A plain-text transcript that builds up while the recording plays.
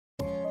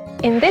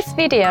In this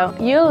video,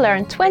 you'll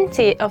learn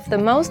 20 of the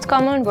most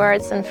common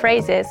words and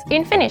phrases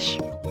in Finnish.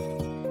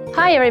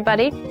 Hi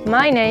everybody,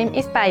 my name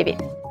is Päivi.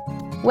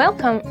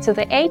 Welcome to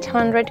the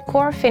 800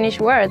 Core Finnish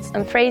Words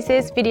and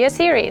Phrases video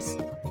series.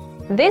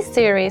 This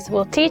series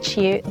will teach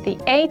you the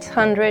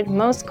 800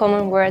 most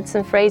common words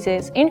and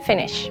phrases in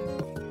Finnish.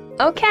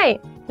 Okay,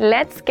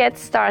 let's get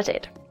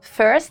started.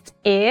 First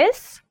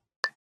is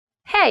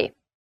hei.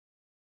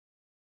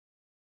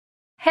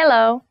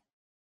 Hello.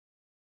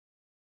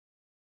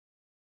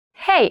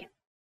 Hei.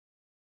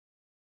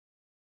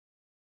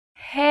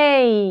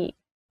 Hei.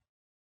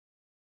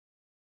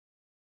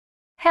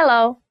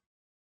 Hello.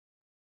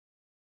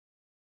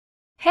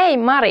 Hei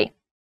Mari.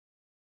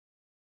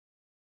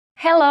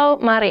 Hello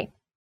Mari.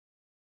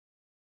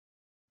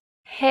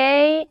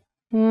 Hei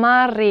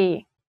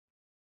Mari.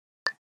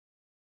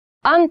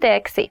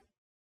 Anteeksi.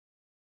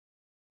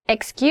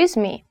 Excuse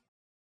me.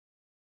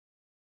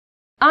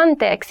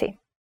 Anteeksi.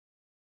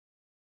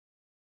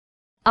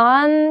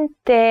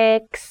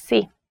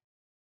 Anteeksi.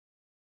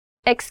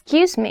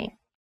 Excuse me.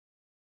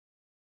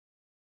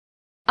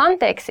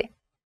 Anteeksi.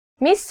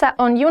 Missä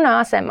on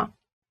juna-asema?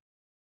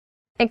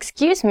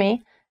 Excuse me,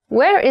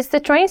 where is the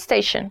train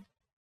station?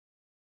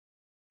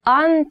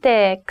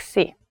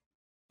 Anteeksi.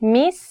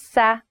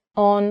 Missä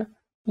on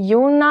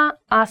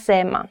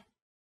juna-asema?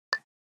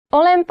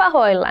 Olen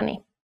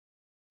pahoillani.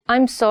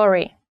 I'm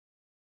sorry.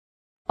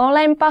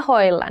 Olen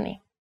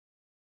pahoillani.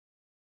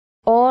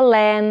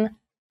 Olen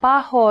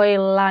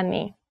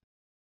pahoillani.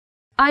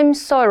 I'm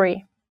sorry.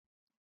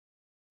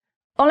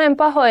 Olen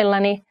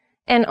pahoillani,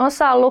 en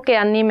osaa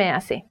lukea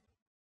nimeäsi.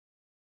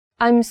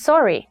 I'm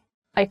sorry,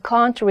 I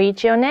can't read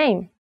your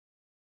name.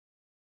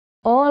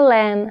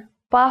 Olen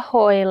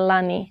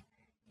pahoillani,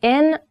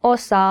 en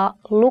osaa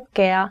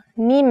lukea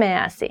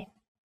nimeäsi.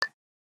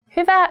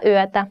 Hyvää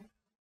yötä.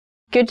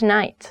 Good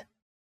night.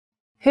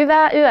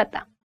 Hyvää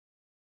yötä.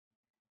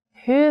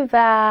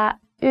 Hyvää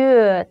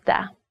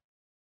yötä.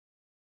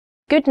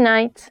 Good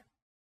night.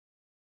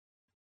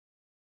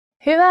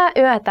 Hyvää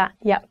yötä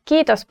ja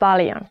kiitos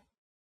paljon.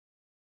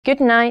 Good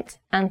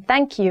night and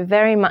thank you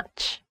very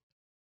much.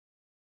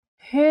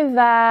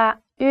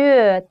 Hyvää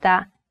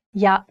yötä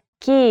ja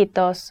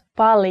kiitos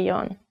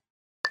paljon.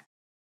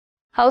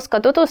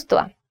 Hauska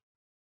tutustua.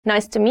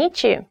 Nice to meet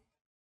you.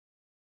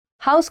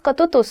 Hauska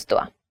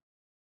tutustua.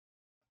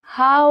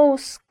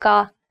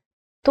 Hauska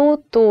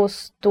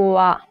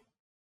tutustua.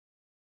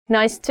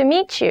 Nice to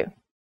meet you.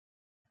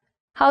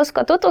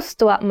 Hauska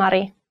tutustua,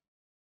 Mari.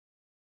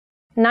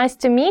 Nice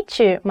to meet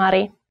you,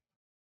 Mari.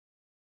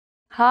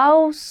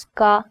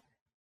 Hauska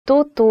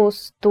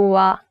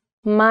tutustua,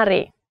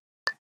 Mari.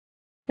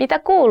 Mitä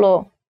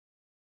kuuluu?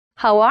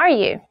 How are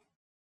you?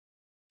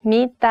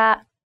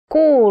 Mitä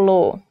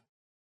kuuluu?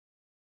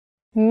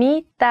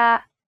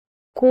 Mitä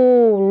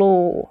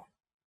kuuluu?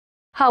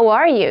 How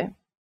are you?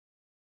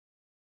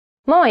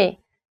 Moi,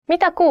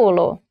 mitä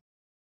kuuluu?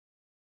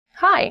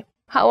 Hi,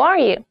 how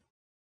are you?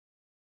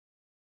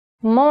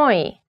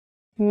 Moi,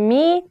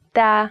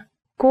 mitä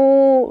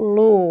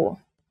kuuluu?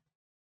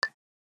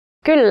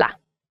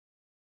 Kyllä.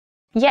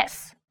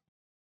 Yes.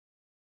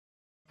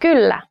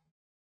 Kyllä.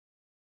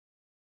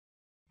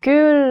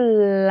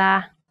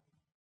 Kyllä.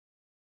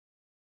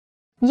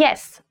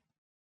 Yes.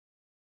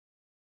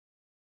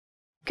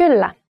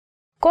 Kyllä.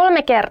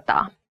 3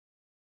 kertaa.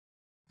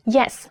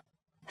 Yes.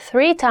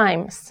 3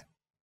 times.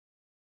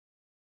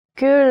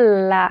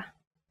 Kyllä.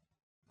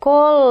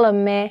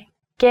 3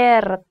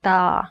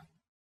 kertaa.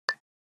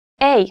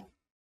 Ei.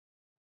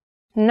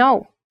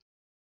 No.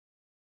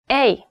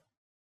 Ei.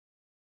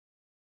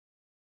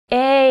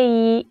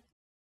 Ei.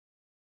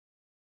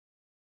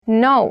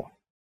 No.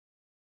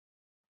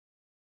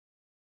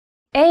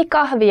 Ei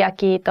kahvia,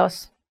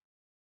 kiitos.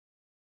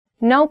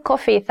 No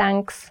coffee,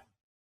 thanks.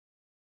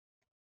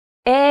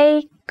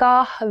 Ei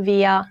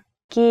kahvia,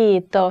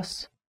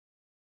 kiitos.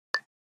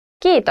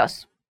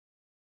 Kiitos.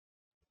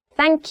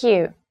 Thank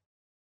you.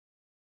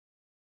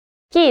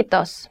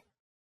 Kiitos.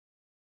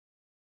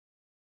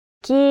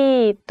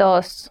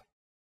 Kiitos.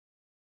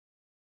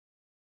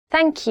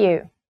 Thank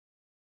you.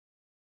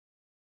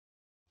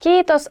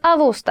 Kiitos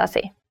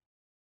avustasi.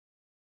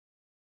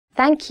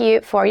 Thank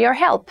you for your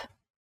help.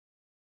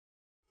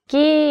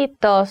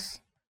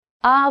 Kiitos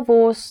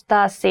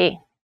avustasi.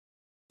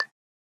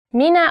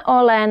 Minä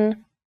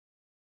olen.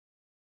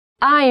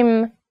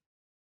 I'm.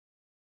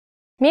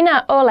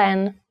 Minä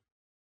olen.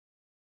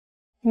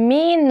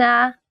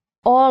 Minä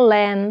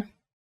olen.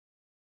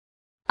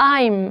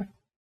 I'm.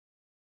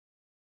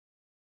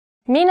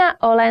 Minä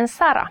olen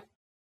Sara.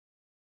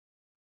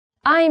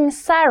 I'm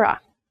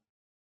Sarah.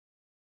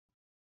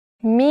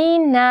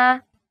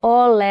 Minä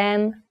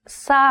olen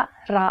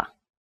Sara.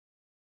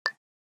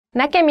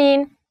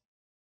 Näkemiin.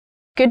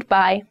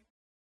 Goodbye.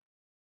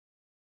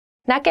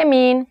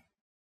 Näkemiin.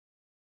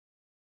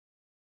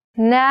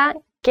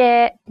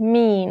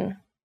 Näkemiin.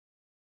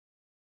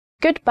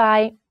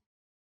 Goodbye.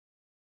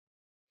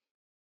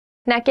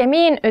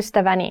 Näkemiin,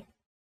 ystäväni.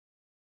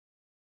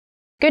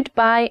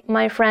 Goodbye,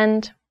 my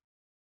friend.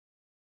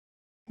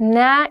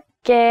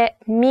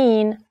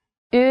 Näkemiin,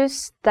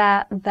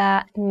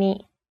 Ystäväni.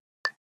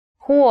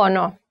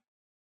 Huono.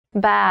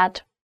 Bad.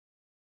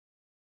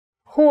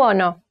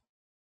 Huono.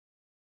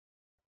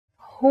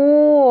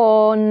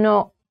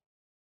 Huono.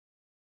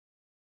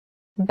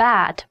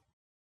 Bad.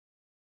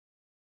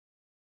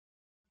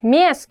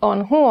 Mies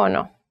on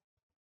huono.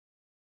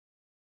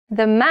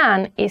 The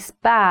man is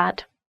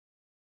bad.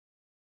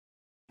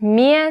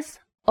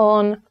 Mies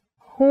on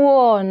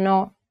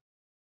huono.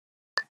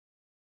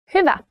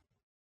 Hyvä.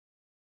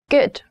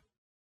 Good.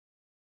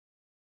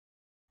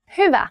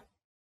 Hyvä.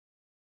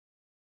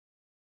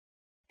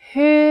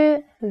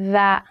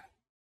 Hyvä.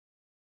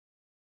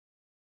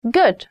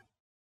 Good.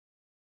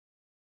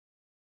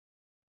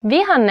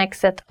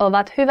 Vihannekset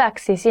ovat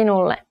hyväksi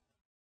sinulle.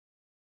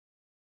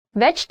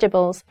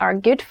 Vegetables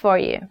are good for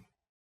you.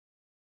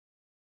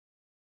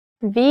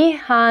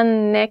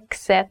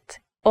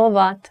 Vihannekset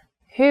ovat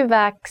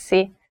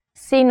hyväksi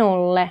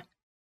sinulle.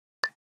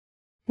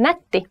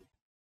 Nätti.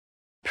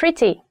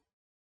 Pretty.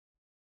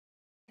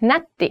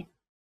 Nätti.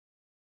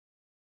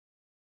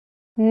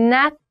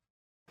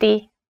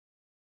 Nätti.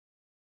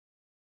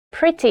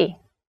 Pretty.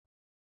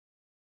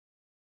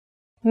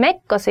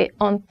 Mekkosi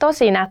on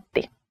tosi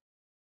nätti.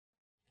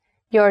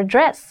 Your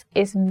dress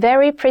is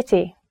very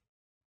pretty.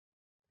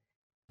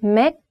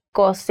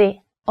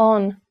 Mekkosi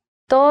on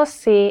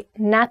tosi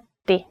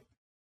nätti.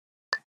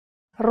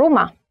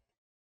 Ruma.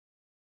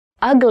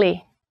 Ugly.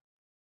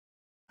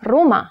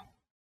 Ruma.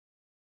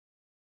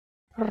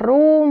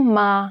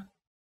 Ruma.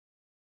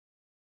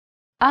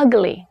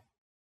 Ugly.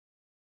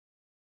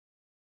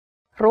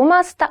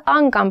 Rumasta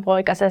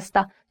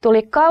ankanpoikasesta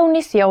tuli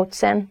kaunis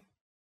joutsen.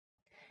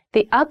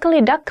 The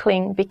ugly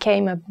duckling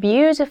became a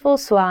beautiful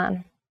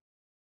swan.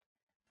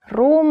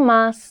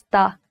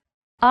 Rumasta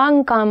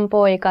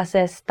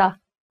ankanpoikasesta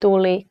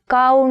tuli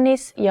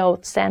kaunis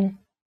joutsen.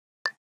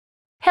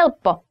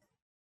 Helppo.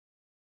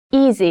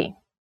 Easy.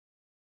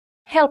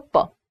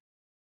 Helppo.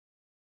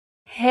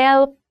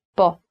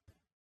 Helppo.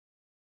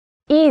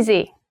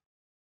 Easy.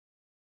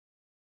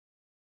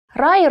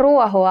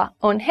 Rairuohoa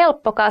on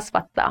helppo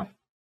kasvattaa.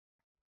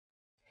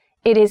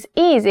 It is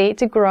easy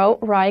to grow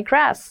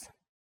ryegrass.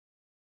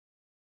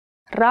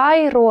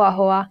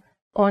 Rairuohoa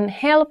on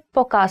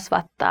helppo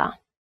kasvattaa.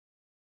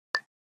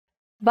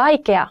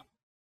 Vaikea.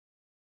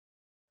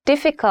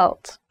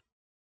 Difficult.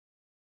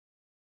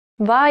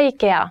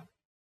 Vaikea.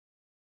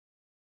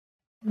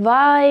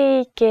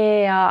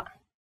 Vaikea.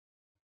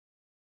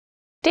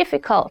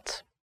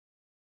 Difficult.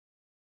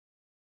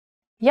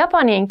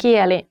 Japanin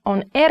kieli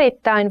on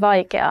erittäin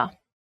vaikeaa.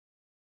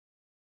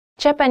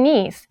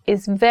 Japanese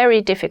is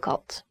very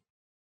difficult.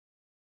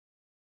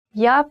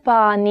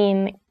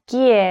 Japanin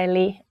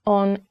kieli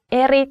on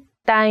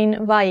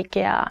erittäin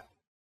vaikeaa.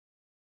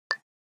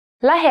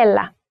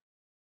 Lähellä.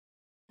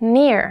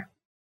 Near.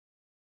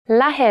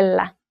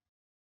 Lähellä.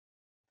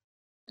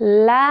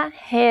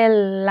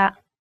 Lähellä.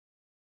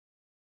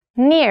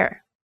 Near.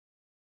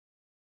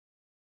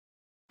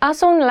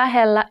 Asun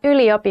lähellä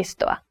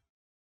yliopistoa.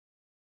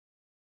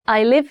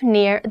 I live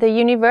near the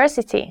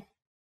university.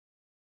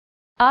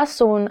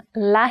 Asun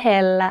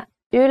lähellä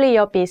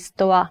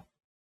yliopistoa.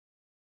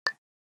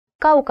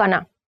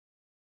 Kaukana.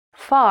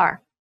 Far.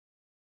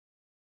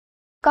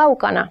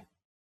 Kaukana.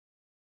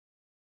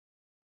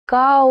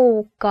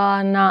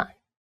 Kaukana.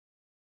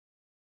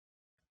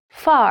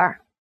 Far.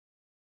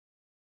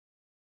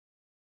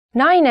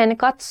 Nainen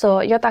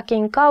katsoo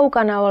jotakin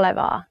kaukana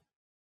olevaa.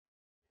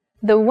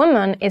 The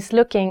woman is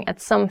looking at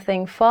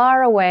something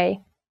far away.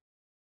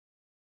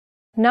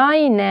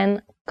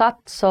 Nainen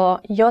katsoo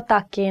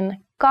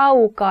jotakin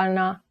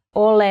kaukana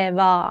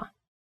olevaa.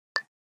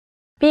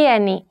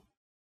 Pieni.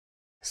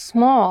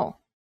 Small.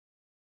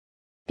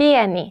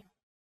 Pieni.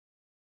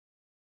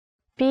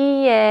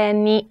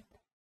 Pieni.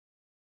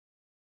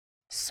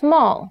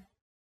 Small.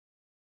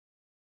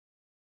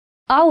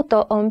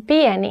 Auto on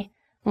pieni,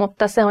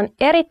 mutta se on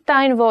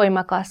erittäin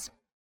voimakas.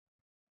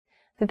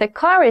 The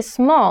car is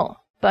small,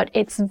 but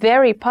it's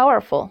very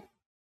powerful.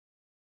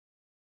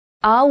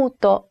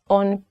 Auto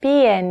on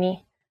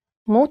pieni,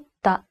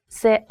 mutta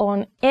se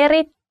on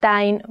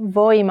erittäin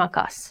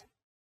voimakas.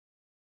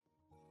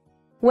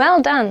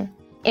 Well done!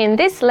 In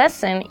this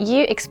lesson,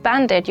 you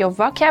expanded your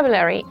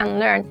vocabulary and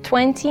learned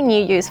 20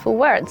 new useful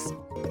words.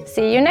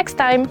 See you next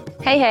time!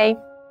 Hey hey!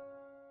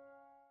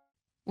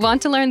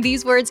 Want to learn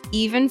these words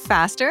even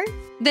faster?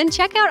 Then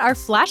check out our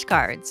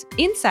flashcards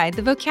inside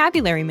the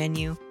vocabulary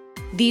menu.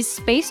 These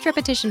spaced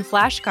repetition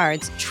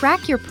flashcards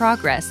track your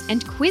progress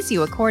and quiz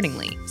you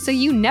accordingly, so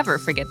you never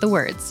forget the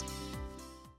words.